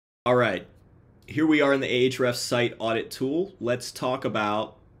All right, here we are in the Ahrefs site audit tool. Let's talk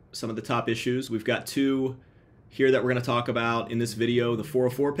about some of the top issues. We've got two here that we're going to talk about in this video, the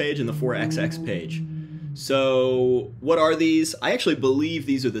 404 page and the 4XX page. So what are these? I actually believe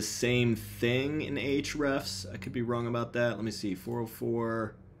these are the same thing in Ahrefs. I could be wrong about that. Let me see,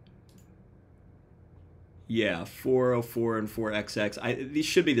 404. Yeah, 404 and 4XX. These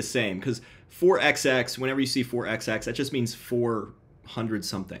should be the same because 4XX, whenever you see 4XX, that just means 400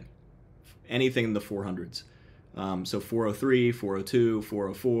 something. Anything in the 400s. So 403, 402,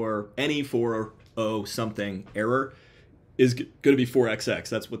 404, any 40 something error is going to be 4XX.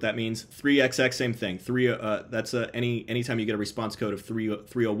 That's what that means. 3XX, same thing. That's anytime you get a response code of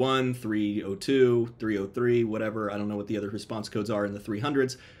 301, 302, 303, whatever. I don't know what the other response codes are in the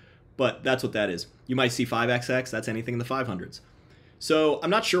 300s, but that's what that is. You might see 5XX. That's anything in the 500s. So I'm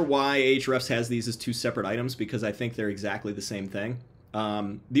not sure why Ahrefs has these as two separate items because I think they're exactly the same thing.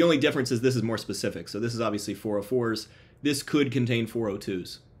 The only difference is this is more specific. So this is obviously 404s. This could contain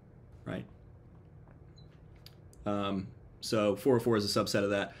 402s, right? So 404 is a subset of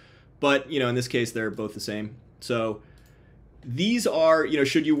that. But, in this case, they're both the same. So these are,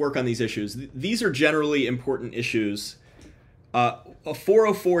 should you work on these issues? These are generally important issues. A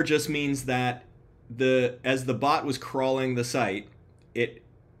 404 just means that as the bot was crawling the site, it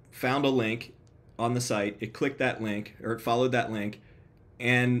found a link on the site, it clicked that link, or it followed that link,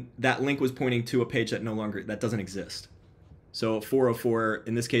 and that link was pointing to a page that doesn't exist. So 404,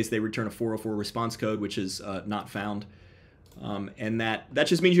 in this case, they return a 404 response code, which is not found. And that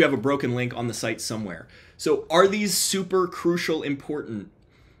just means you have a broken link on the site somewhere. So are these super crucial important?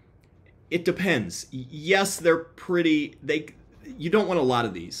 It depends. Yes, they're you don't want a lot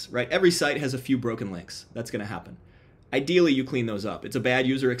of these, right? Every site has a few broken links. That's going to happen. Ideally, you clean those up. It's a bad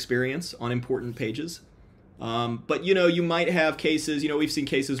user experience on important pages. But you might have cases, we've seen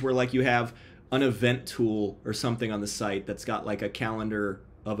cases where you have an event tool or something on the site that's got a calendar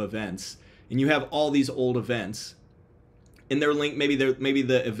of events, and you have all these old events, and they're linked. Maybe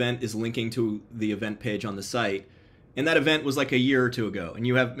the event is linking to the event page on the site, and that event was a year or two ago, and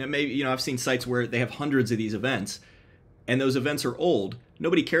you have I've seen sites where they have hundreds of these events, and those events are old.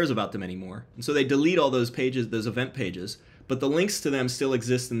 Nobody cares about them anymore, and so they delete all those pages, those event pages, but the links to them still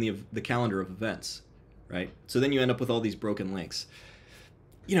exist in the calendar of events. Right? So then you end up with all these broken links.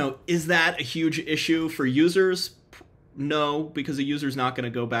 Is that a huge issue for users? No, because a user's not going to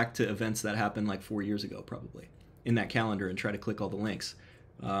go back to events that happened 4 years ago, probably, in that calendar and try to click all the links,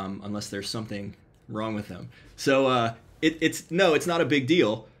 unless there's something wrong with them. So it's not a big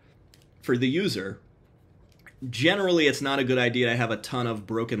deal for the user. Generally, it's not a good idea to have a ton of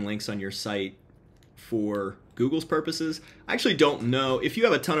broken links on your site for Google's purposes. I actually don't know. If you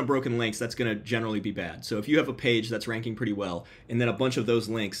have a ton of broken links, that's going to generally be bad. So if you have a page that's ranking pretty well, and then a bunch of those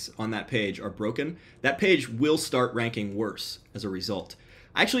links on that page are broken, that page will start ranking worse as a result.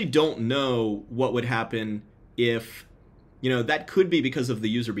 I actually don't know what would happen if, that could be because of the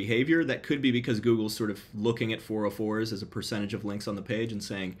user behavior. That could be because Google's sort of looking at 404s as a percentage of links on the page and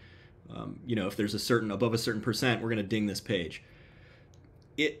saying, if there's above a certain percent, we're going to ding this page.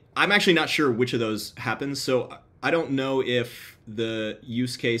 I'm actually not sure which of those happens, so I don't know if the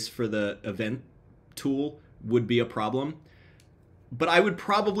use case for the event tool would be a problem, but I would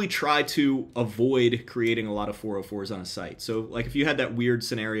probably try to avoid creating a lot of 404s on a site. So if you had that weird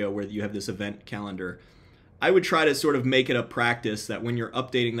scenario where you have this event calendar, I would try to sort of make it a practice that when you're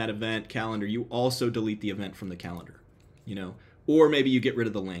updating that event calendar, you also delete the event from the calendar, or maybe you get rid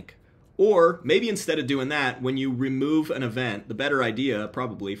of the link. Or maybe instead of doing that, when you remove an event, the better idea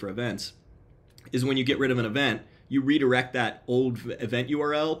probably for events is when you get rid of an event, you redirect that old event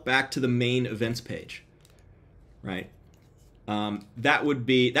URL back to the main events page, right? That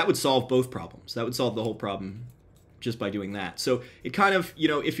would solve both problems. That would solve the whole problem just by doing that. So it kind of,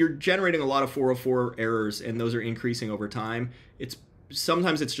 if you're generating a lot of 404 errors and those are increasing over time,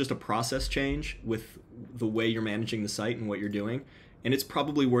 sometimes it's just a process change with the way you're managing the site and what you're doing. And it's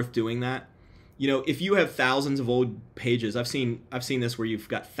probably worth doing that. If you have thousands of old pages, I've seen this where you've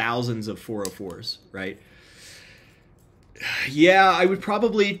got thousands of 404s, right? Yeah, I would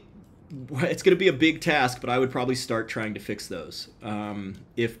probably, it's going to be a big task, but I would probably start trying to fix those,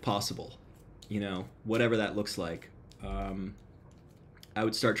 if possible, whatever that looks like. I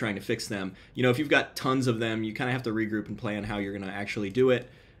would start trying to fix them. If you've got tons of them, you kind of have to regroup and plan how you're going to actually do it.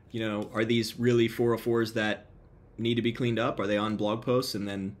 Are these really 404s that need to be cleaned up? Are they on blog posts and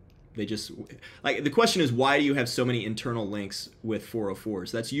then they just the question is, why do you have so many internal links with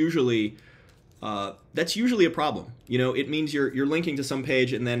 404s? That's usually a problem. It means you're linking to some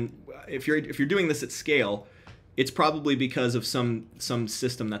page, and then if you're doing this at scale, it's probably because of some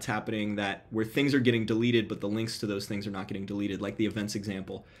system that's happening that where things are getting deleted, but the links to those things are not getting deleted, like the events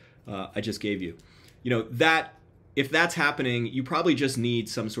example I just gave you. You know, that if that's happening, you probably just need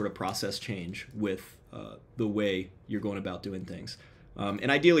some sort of process change with the way you're going about doing things.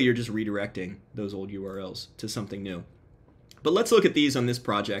 And ideally, you're just redirecting those old URLs to something new. But let's look at these on this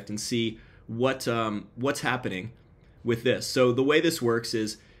project and see what's happening with this. So the way this works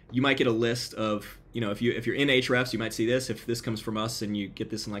is you might get a list of, you know, if you're in Ahrefs, you might see this. If this comes from us and you get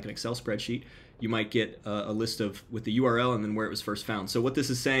this in like an Excel spreadsheet, you might get a list of with the URL and then where it was first found. So what this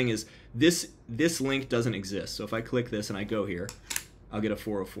is saying is this link doesn't exist. So if I click this and I go here, I'll get a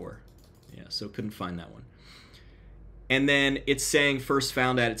 404. Yeah, so couldn't find that one. And then it's saying first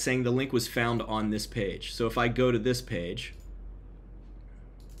found at, it's saying the link was found on this page. So if I go to this page,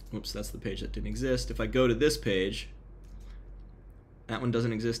 oops, that's the page that didn't exist. If I go to this page, that one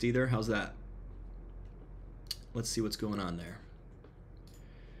doesn't exist either. How's that? Let's see what's going on there.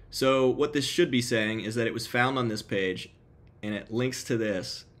 So what this should be saying is that it was found on this page and it links to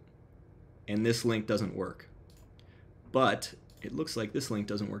this, and this link doesn't work. But it looks like this link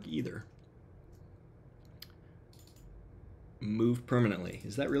doesn't work either. Moved permanently.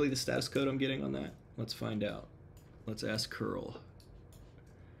 Is that really the status code I'm getting on that? Let's find out. Let's ask curl.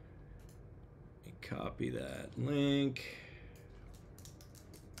 Copy that link.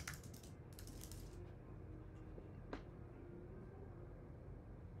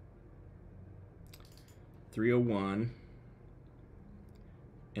 $301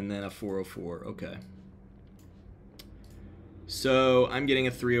 and then a 404. Okay. So I'm getting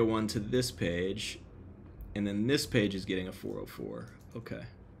a 301 to this page, and then this page is getting a 404. Okay.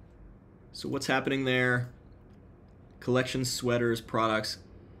 So what's happening there? Collection sweaters, products,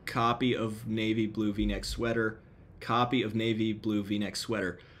 copy of navy blue V-neck sweater, copy of navy blue V-neck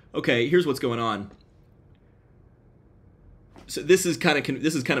sweater. Okay, here's what's going on. So this is kind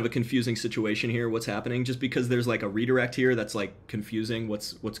of a confusing situation here. What's happening? Just because there's like a redirect here that's like confusing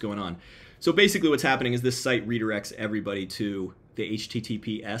what's going on. So basically, what's happening is this site redirects everybody to the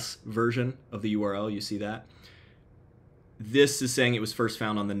HTTPS version of the URL. You see that? This is saying it was first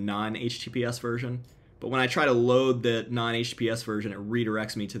found on the non-HTTPS version. But when I try to load the non-HTTPS version, it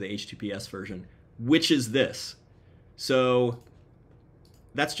redirects me to the HTTPS version, which is this. So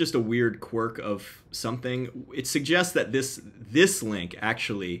that's just a weird quirk of something. It suggests that this link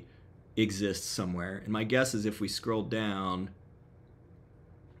actually exists somewhere. And my guess is if we scroll down,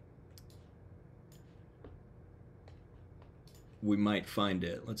 we might find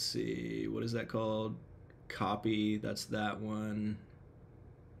it. Let's see. What is that called? Copy. That's that one.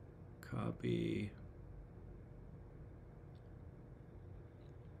 Copy.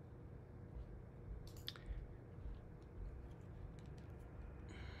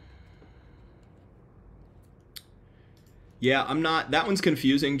 Yeah, I'm not, that one's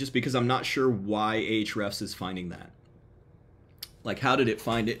confusing just because I'm not sure why Ahrefs is finding that. Like, how did it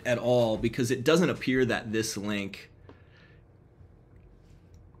find it at all? Because it doesn't appear that this link,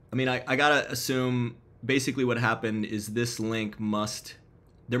 I mean, I gotta assume basically what happened is this link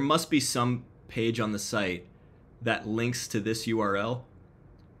there must be some page on the site that links to this URL.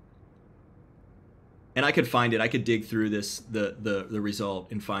 And I could find it, I could dig through the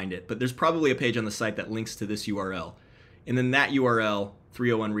result and find it, but there's probably a page on the site that links to this URL. And then that URL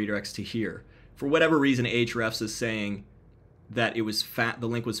 301 redirects to here. For whatever reason, Ahrefs is saying that it was the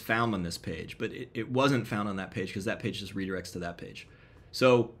link was found on this page, but it wasn't found on that page because that page just redirects to that page.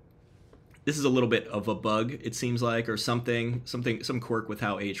 So this is a little bit of a bug, it seems like, or some quirk with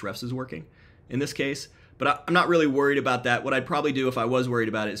how Ahrefs is working in this case. But I'm not really worried about that. What I'd probably do if I was worried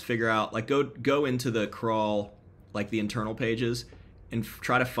about it is figure out, like, go into the crawl, like the internal pages, and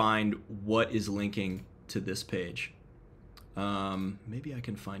try to find what is linking to this page. Maybe I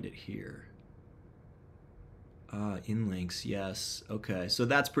can find it here. In links, yes. Okay, so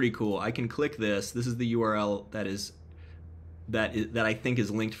that's pretty cool. I can click this. This is the URL that I think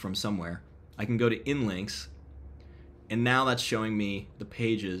is linked from somewhere. I can go to in links, and now that's showing me the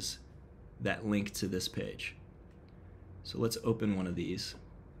pages that link to this page. So let's open one of these.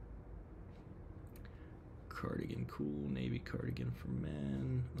 Cardigan, cool, navy cardigan for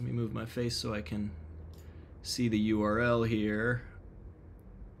men. Let me move my face so I can see the URL here.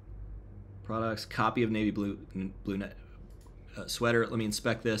 Products, copy of navy blue sweater. Let me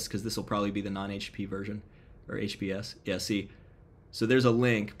inspect this because this will probably be the non-HTTP version, or HTTPS. Yeah, see. So there's a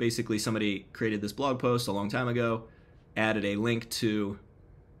link. Basically, somebody created this blog post a long time ago, added a link to,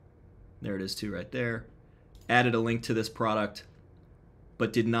 there it is too right there, added a link to this product,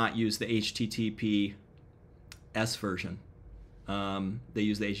 but did not use the HTTPS version. They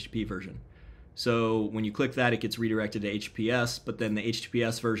used the HTTP version. So when you click that, it gets redirected to HTTPS, but then the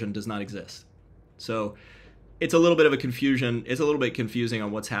HTTPS version does not exist. So it's a little bit of a confusion. It's a little bit confusing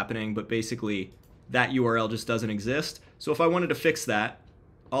on what's happening, but basically that URL just doesn't exist. So if I wanted to fix that,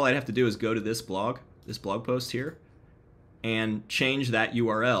 all I'd have to do is go to this blog post here, and change that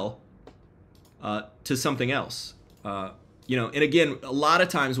URL to something else. You know, and again, a lot of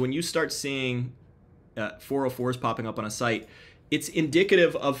times when you start seeing 404s popping up on a site, it's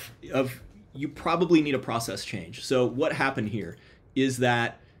indicative of you probably need a process change. So what happened here is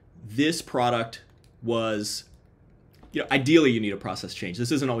that this product was, you know, ideally you need a process change.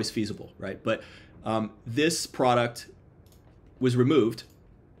 This isn't always feasible, right? But this product was removed,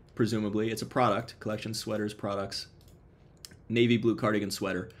 presumably. It's a product, collection sweaters, products, navy blue cardigan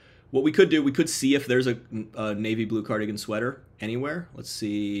sweater. What we could do, we could see if there's a navy blue cardigan sweater anywhere. Let's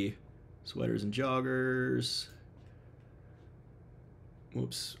see, sweaters and joggers.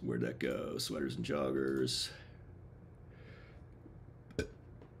 Whoops, where'd that go? Sweaters and joggers.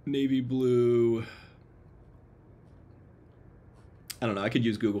 Navy blue. I don't know, I could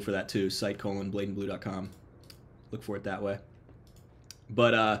use Google for that too, site:bladenblue.com. Look for it that way.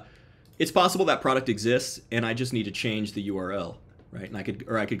 But it's possible that product exists and I just need to change the URL, right? And I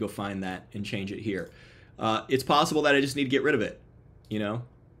could go find that and change it here. It's possible that I just need to get rid of it, you know?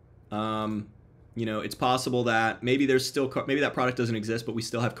 You know, it's possible that maybe there's still, maybe that product doesn't exist, but we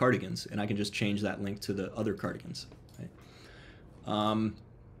still have cardigans, and I can just change that link to the other cardigans, right?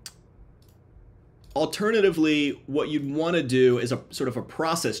 Alternatively, what you'd want to do is a sort of a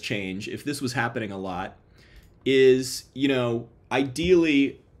process change, if this was happening a lot, is, you know,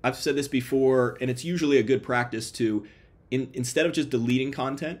 ideally, I've said this before, and it's usually a good practice to, instead of just deleting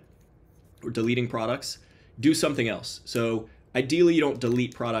content or deleting products, do something else. So ideally, you don't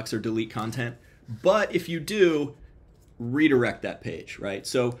delete products or delete content, but if you do, redirect that page, right?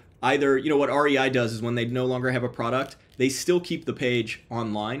 So either, you know, what REI does is when they no longer have a product, they still keep the page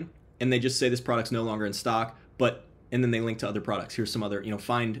online, and they just say this product's no longer in stock, and then they link to other products. Here's some other, you know,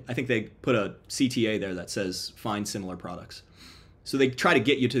 find, I think they put a CTA there that says find similar products. So they try to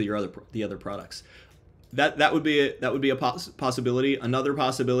get you to the other products. That would be a possibility. Another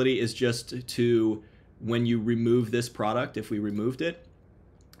possibility is just to, when you remove this product, if we removed it,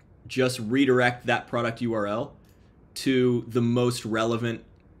 just redirect that product URL to the most relevant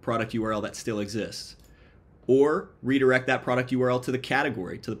product URL that still exists. Or redirect that product URL to the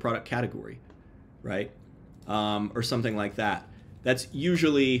category, to the product category, right? Or something like that. That's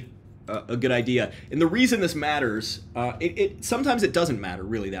usually a good idea. And the reason this matters, sometimes it doesn't matter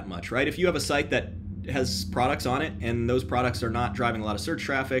really that much, right? If you have a site that has products on it and those products are not driving a lot of search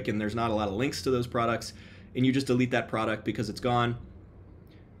traffic and there's not a lot of links to those products, and you just delete that product because it's gone,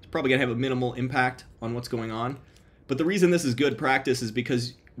 it's probably gonna have a minimal impact on what's going on. But the reason this is good practice is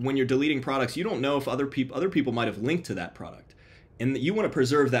because when you're deleting products, you don't know if other people might have linked to that product, and you want to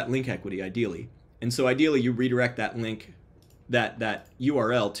preserve that link equity ideally. And so ideally you redirect that link, that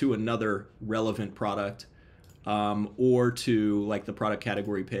URL to another relevant product, or to like the product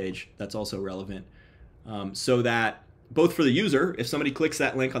category page that's also relevant, so that both for the user, if somebody clicks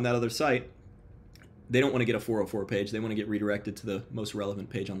that link on that other site, they don't want to get a 404 page, they want to get redirected to the most relevant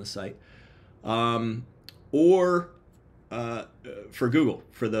page on the site, or for Google,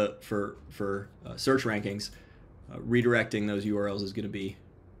 for search rankings, redirecting those URLs is going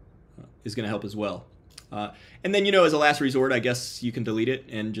to help as well. And then, you know, as a last resort, I guess you can delete it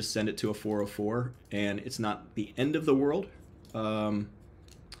and just send it to a 404, and it's not the end of the world,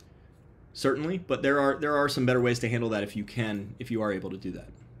 certainly, but there are some better ways to handle that if you are able to do that.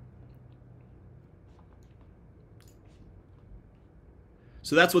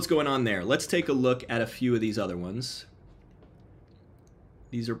 So that's what's going on there. Let's take a look at a few of these other ones.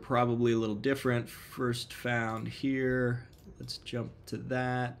 These are probably a little different. First found here. Let's jump to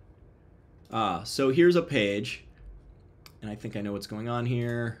that. So here's a page, and I think I know what's going on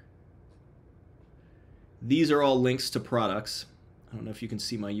here. These are all links to products. I don't know if you can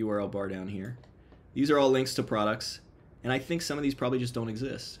see my URL bar down here. These are all links to products, and I think some of these probably just don't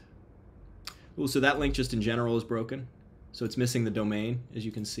exist. Ooh, so that link just in general is broken. So it's missing the domain, as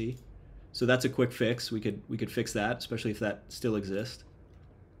you can see. So that's a quick fix. We could fix that, especially if that still exists.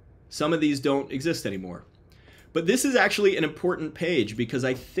 Some of these don't exist anymore. But this is actually an important page because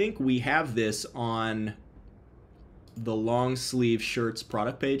I think we have this on the long sleeve shirts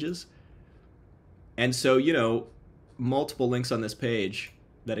product pages. And so, you know, multiple links on this page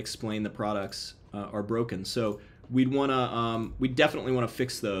that explain the products are broken. So we definitely want to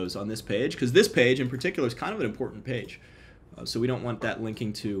fix those on this page, because this page in particular is kind of an important page. So we don't want that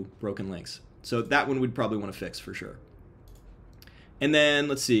linking to broken links. So that one we'd probably want to fix for sure. And then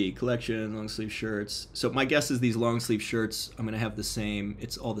let's see, collection, long sleeve shirts. So my guess is these long sleeve shirts, I'm going to have the same,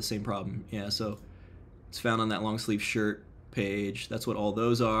 it's all the same problem. Yeah, so it's found on that long sleeve shirt page. That's what all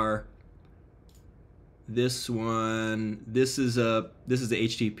those are. This one, this is the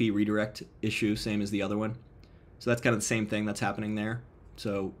HTTP redirect issue, same as the other one. So that's kind of the same thing that's happening there.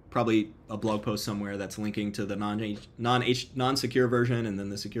 So probably a blog post somewhere that's linking to the non-secure version, and then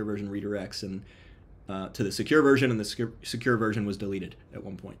the secure version redirects and to the secure version, and the secure version was deleted at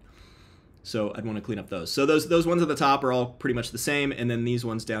one point. So I'd want to clean up those. So those ones at the top are all pretty much the same, and then these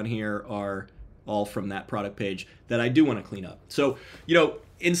ones down here are all from that product page that I do want to clean up. So, you know,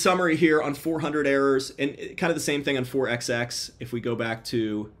 in summary here on 400 errors, and kind of the same thing on 4xx, if we go back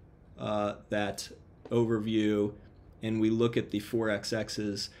to that overview and we look at the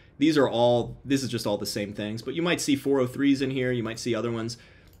 4xx's, this is just all the same things, but you might see 403s in here, you might see other ones.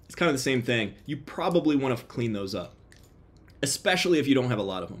 It's kind of the same thing. You probably want to clean those up, especially if you don't have a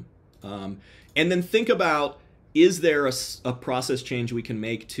lot of them. And then think about, is there a process change we can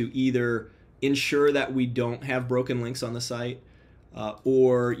make to either ensure that we don't have broken links on the site,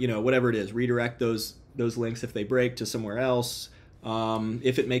 or, you know, whatever it is, redirect those links if they break to somewhere else,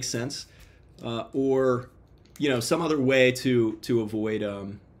 if it makes sense, or, you know, some other way to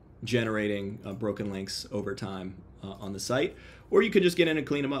avoid generating broken links over time on the site. Or you could just get in and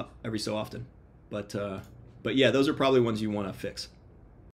clean them up every so often. But yeah, those are probably ones you want to fix.